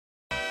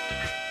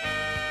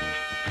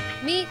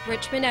Meet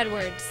Richmond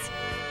Edwards.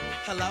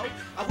 Hello?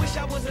 I wish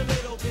I was a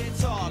little bit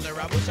taller.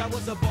 I wish I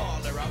was a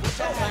baller. I wish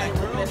I had a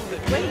girl who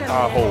could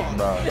I hope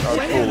not.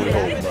 I truly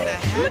hope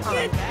not. Look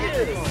at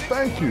this.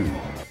 Thank you.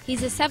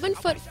 He's a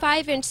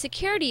 7'5"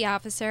 security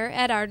officer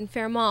at Arden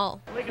Fair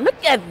Mall.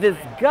 Look at this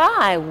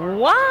guy.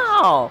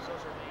 Wow.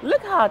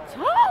 Look how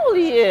tall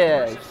he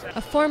is.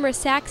 A former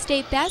Sac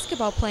State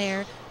basketball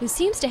player who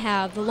seems to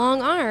have the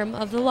long arm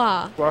of the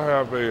law. I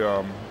have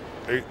a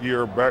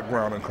 8-year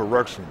background in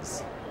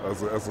corrections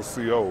as a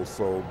CO,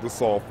 so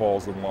this all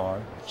falls in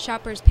line.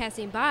 Shoppers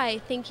passing by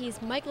think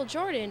he's Michael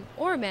Jordan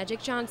or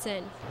Magic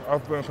Johnson.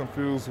 I've been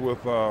confused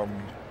with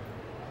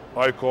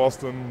Ike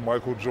Austin,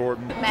 Michael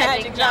Jordan,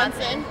 Magic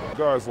Johnson.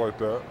 guys like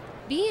that.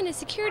 Being a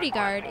security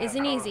guard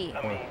isn't easy.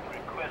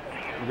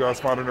 You guys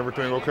finding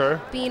everything okay?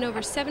 Being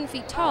over 7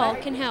 feet tall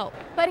can help.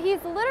 But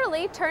he's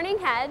literally turning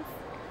heads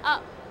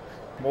up.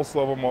 Most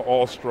of them are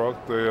awestruck.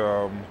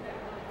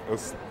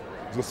 It's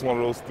just one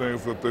of those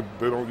things that they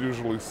don't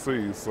usually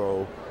see,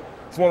 so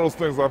it's one of those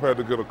things I've had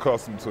to get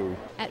accustomed to.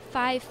 At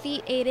 5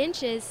 feet 8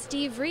 inches,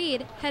 Steve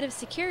Reed, head of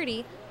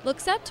security,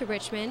 looks up to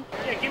Richmond.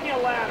 Yeah, give me a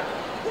ladder.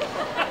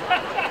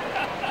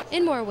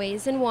 In more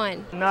ways than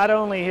one. Not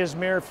only his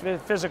mere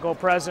physical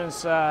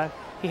presence,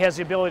 he has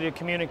the ability to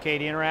communicate.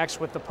 He interacts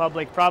with the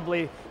public.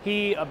 Probably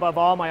he, above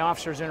all my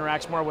officers,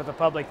 interacts more with the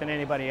public than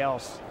anybody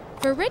else.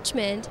 For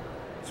Richmond,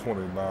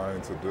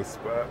 29 to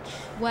dispatch.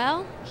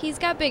 well, he's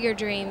got bigger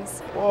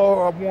dreams.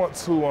 Well, I want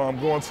to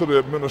go into the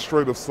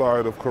administrative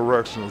side of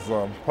corrections,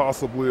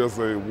 possibly as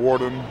a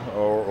warden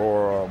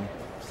or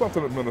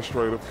something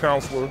administrative,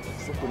 counselor,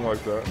 something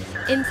like that.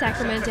 In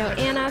Sacramento,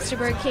 Ann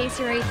Osterberg,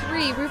 KCRA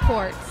 3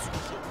 reports.